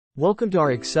Welcome to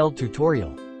our Excel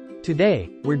tutorial. Today,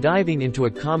 we're diving into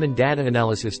a common data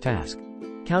analysis task,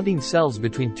 counting cells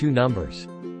between two numbers.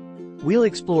 We'll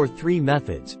explore three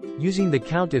methods, using the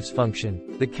COUNTIFS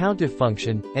function, the COUNTIF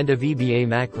function, and a VBA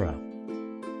macro.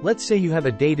 Let's say you have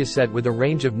a dataset with a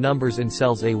range of numbers in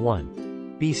cells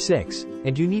A1, B6,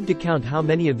 and you need to count how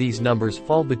many of these numbers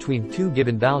fall between two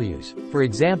given values, for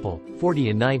example,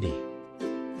 40 and 90.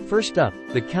 First up,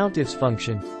 the COUNTIFS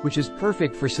function, which is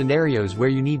perfect for scenarios where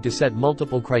you need to set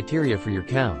multiple criteria for your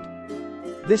count.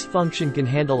 This function can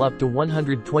handle up to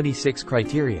 126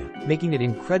 criteria, making it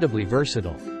incredibly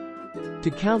versatile.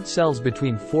 To count cells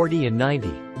between 40 and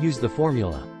 90, use the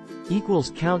formula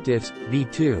equals COUNTIFS,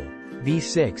 B2,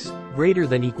 B6, greater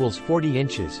than equals 40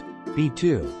 inches,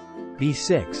 B2,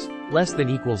 B6, less than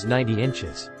equals 90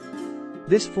 inches.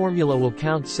 This formula will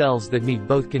count cells that meet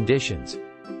both conditions,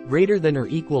 greater than or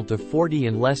equal to 40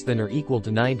 and less than or equal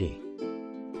to 90.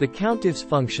 The COUNTIFS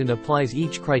function applies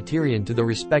each criterion to the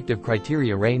respective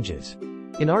criteria ranges.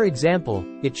 In our example,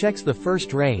 it checks the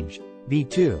first range,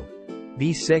 B2,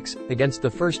 B6, against the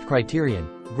first criterion,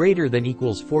 greater than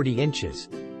equals 40 inches,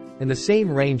 and the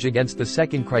same range against the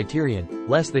second criterion,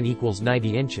 less than equals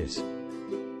 90 inches.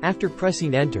 After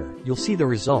pressing enter, you'll see the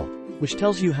result, which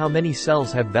tells you how many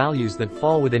cells have values that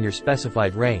fall within your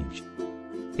specified range.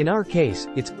 In our case,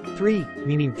 it's 3,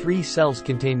 meaning 3 cells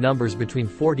contain numbers between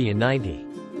 40 and 90.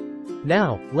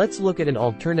 Now, let's look at an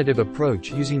alternative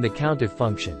approach using the COUNTIF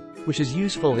function, which is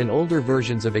useful in older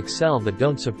versions of Excel that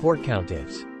don't support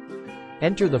COUNTIFs.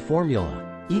 Enter the formula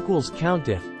equals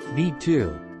COUNTIF,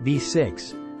 B2,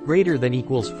 B6, greater than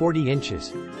equals 40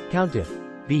 inches, COUNTIF,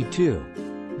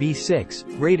 B2,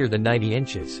 B6, greater than 90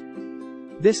 inches.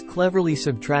 This cleverly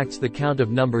subtracts the count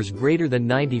of numbers greater than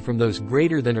 90 from those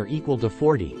greater than or equal to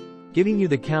 40, giving you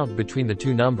the count between the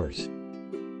two numbers.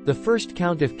 The first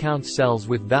COUNTIF counts cells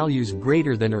with values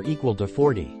greater than or equal to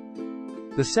 40.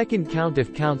 The second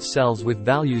COUNTIF counts cells with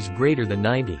values greater than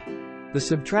 90. The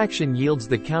subtraction yields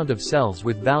the count of cells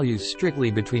with values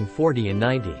strictly between 40 and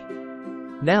 90.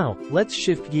 Now, let's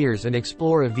shift gears and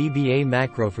explore a VBA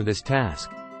macro for this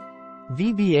task.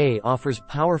 VBA offers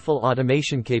powerful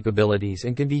automation capabilities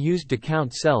and can be used to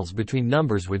count cells between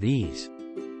numbers with ease.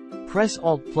 Press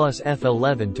Alt plus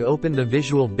F11 to open the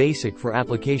Visual Basic for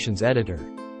Applications editor.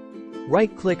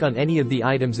 Right-click on any of the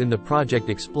items in the Project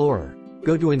Explorer,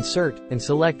 go to Insert, and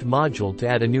select Module to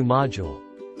add a new module.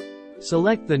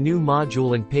 Select the new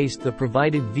module and paste the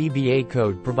provided VBA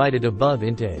code provided above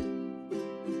into it.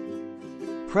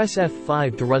 Press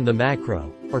F5 to run the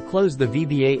macro, or close the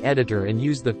VBA editor and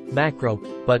use the Macro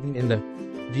button in the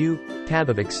View tab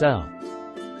of Excel.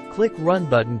 Click Run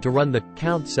button to run the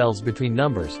Count Cells Between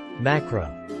Numbers macro.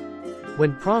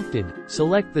 When prompted,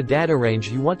 select the data range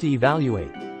you want to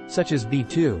evaluate, such as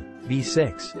B2,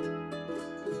 B6.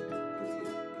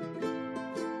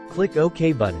 Click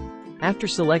OK button. After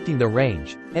selecting the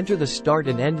range, enter the start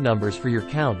and end numbers for your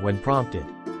count when prompted.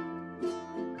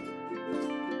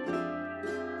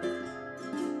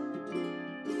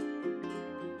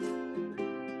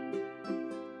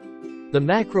 The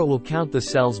macro will count the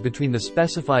cells between the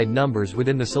specified numbers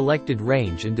within the selected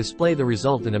range and display the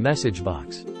result in a message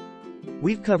box.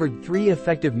 We've covered 3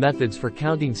 effective methods for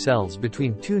counting cells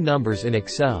between two numbers in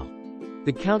Excel.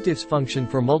 The COUNTIFS function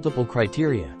for multiple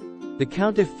criteria, the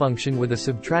COUNTIF function with a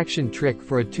subtraction trick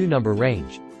for a 2-number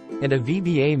range, and a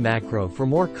VBA macro for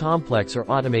more complex or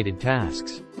automated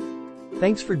tasks.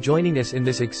 Thanks for joining us in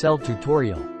this Excel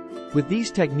tutorial. With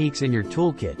these techniques in your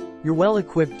toolkit, you're well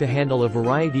equipped to handle a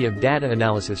variety of data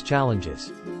analysis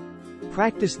challenges.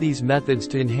 Practice these methods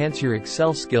to enhance your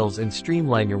Excel skills and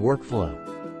streamline your workflow.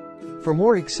 For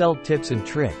more Excel tips and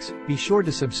tricks, be sure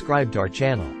to subscribe to our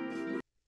channel.